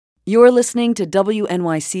You're listening to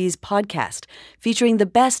WNYC's podcast, featuring the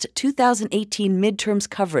best 2018 midterms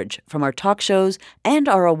coverage from our talk shows and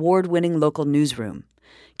our award-winning local newsroom.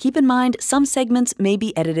 Keep in mind, some segments may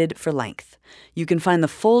be edited for length. You can find the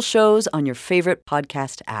full shows on your favorite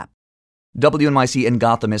podcast app. WNYC and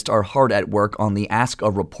Gothamist are hard at work on the Ask a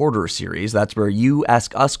Reporter series. That's where you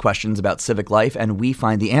ask us questions about civic life and we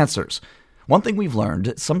find the answers. One thing we've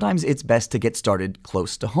learned, sometimes it's best to get started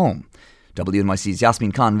close to home. WNYC's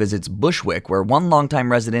Yasmin Khan visits Bushwick, where one longtime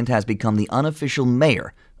resident has become the unofficial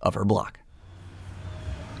mayor of her block.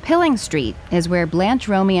 Pilling Street is where Blanche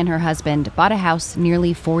Romey and her husband bought a house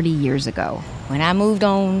nearly 40 years ago. When I moved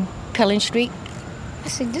on Pilling Street, I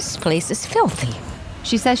said, this place is filthy.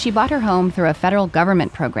 She says she bought her home through a federal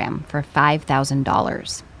government program for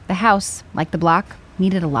 $5,000. The house, like the block,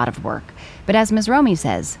 needed a lot of work. But as Ms. Romey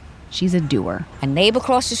says, she's a doer. A neighbor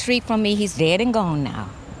across the street from me, he's dead and gone now,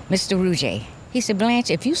 Mr. Rouget. He said,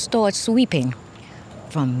 Blanche, if you start sweeping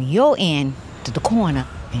from your end to the corner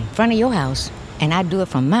in front of your house, and I do it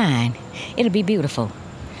from mine, it'll be beautiful.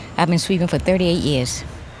 I've been sweeping for 38 years.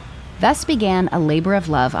 Thus began a labor of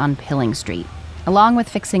love on Pilling Street. Along with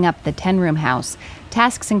fixing up the 10-room house,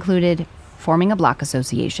 tasks included forming a block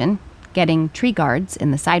association, getting tree guards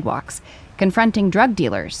in the sidewalks, confronting drug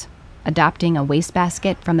dealers, adopting a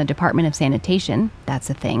wastebasket from the Department of Sanitation, that's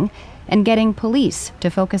a thing, and getting police to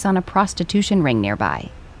focus on a prostitution ring nearby.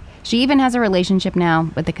 She even has a relationship now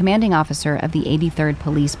with the commanding officer of the 83rd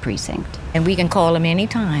Police Precinct. And we can call him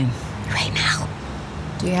anytime, right now.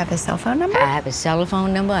 Do you have his cell phone number? I have his cell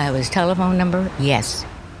phone number, I have his telephone number, yes.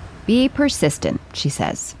 Be persistent, she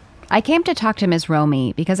says. I came to talk to Ms.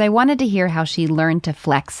 Romey because I wanted to hear how she learned to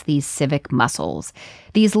flex these civic muscles.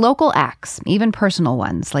 These local acts, even personal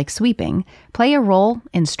ones like sweeping, play a role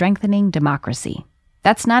in strengthening democracy.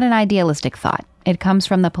 That's not an idealistic thought. It comes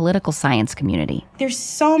from the political science community. There's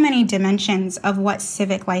so many dimensions of what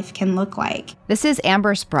civic life can look like. This is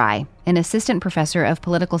Amber Spry, an assistant professor of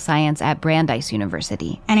political science at Brandeis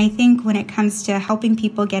University. And I think when it comes to helping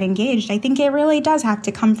people get engaged, I think it really does have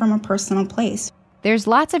to come from a personal place. There's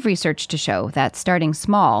lots of research to show that starting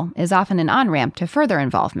small is often an on-ramp to further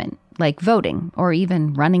involvement, like voting or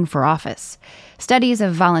even running for office. Studies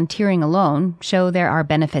of volunteering alone show there are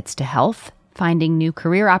benefits to health, finding new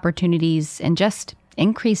career opportunities, and just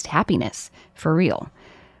increased happiness, for real.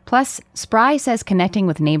 Plus, Spry says connecting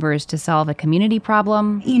with neighbors to solve a community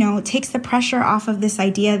problem, it takes the pressure off of this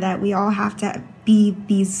idea that we all have to be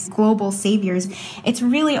these global saviors. It's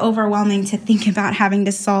really overwhelming to think about having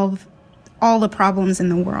to solve all the problems in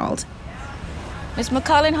the world. Miss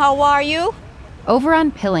McCullen, how are you? Over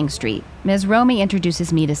on Pilling Street, Ms. Romey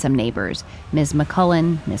introduces me to some neighbors, Ms.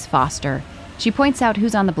 McCullen, Ms. Foster. She points out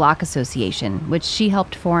who's on the Block Association, which she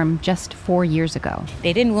helped form just 4 years ago.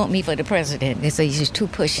 They didn't want me for the president. They said he's just too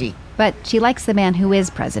pushy. But she likes the man who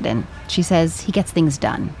is president. She says he gets things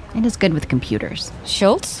done and is good with computers.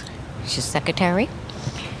 Schultz, she's secretary.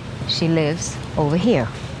 She lives over here.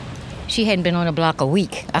 She hadn't been on the block a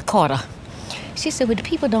week. I caught her. She said, well, the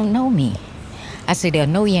people don't know me. I said, they'll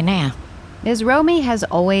know you now. Ms. Romey has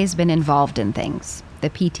always been involved in things.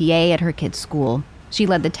 The PTA at her kid's school. She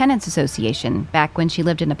led the Tenants Association back when she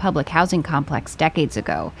lived in a public housing complex decades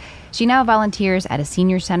ago. She now volunteers at a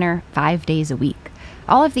senior center 5 days a week.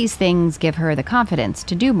 All of these things give her the confidence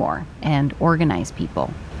to do more and organize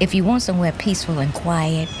people. If you want somewhere peaceful and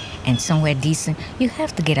quiet and somewhere decent, you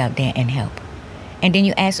have to get out there and help. And then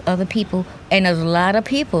you ask other people, and a lot of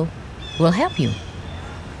people will help you.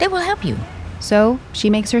 They will help you. So she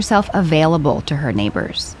makes herself available to her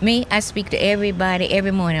neighbors. Me, I speak to everybody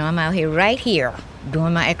every morning. I'm out here right here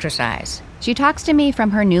doing my exercise. She talks to me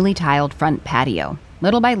from her newly tiled front patio.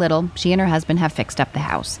 Little by little, she and her husband have fixed up the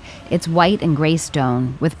house. It's white and gray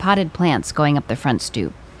stone with potted plants going up the front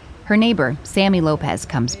stoop. Her neighbor, Sammy Lopez,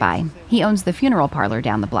 comes by. He owns the funeral parlor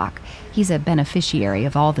down the block. He's a beneficiary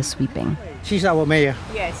of all the sweeping. She's our mayor.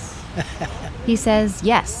 Yes. He says,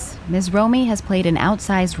 yes, Ms. Romey has played an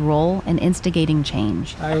outsized role in instigating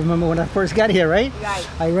change. I remember when I first got here, right? Right.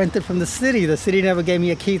 I rented from the city. The city never gave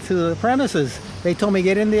me a key to the premises. They told me,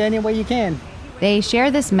 get in there any way you can. They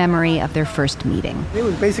share this memory of their first meeting. It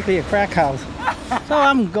was basically a crack house. So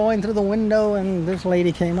I'm going through the window, and this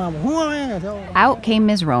lady came up. Out came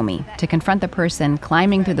Ms. Romey to confront the person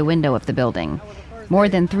climbing through the window of the building. More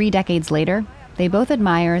than 3 decades later, they both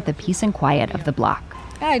admire the peace and quiet of the block.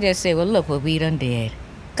 I just say, well, look what we done did.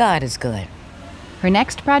 God is good. Her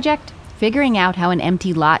next project? Figuring out how an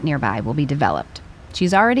empty lot nearby will be developed.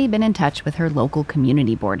 She's already been in touch with her local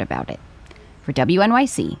community board about it. For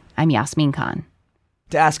WNYC, I'm Yasmin Khan.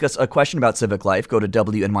 To ask us a question about civic life, go to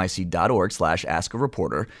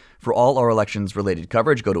wnyc.org/askareporter. For all our elections-related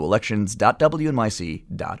coverage, go to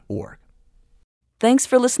elections.wnyc.org. Thanks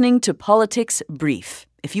for listening to Politics Brief.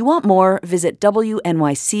 If you want more, visit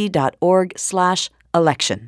wnyc.org/election.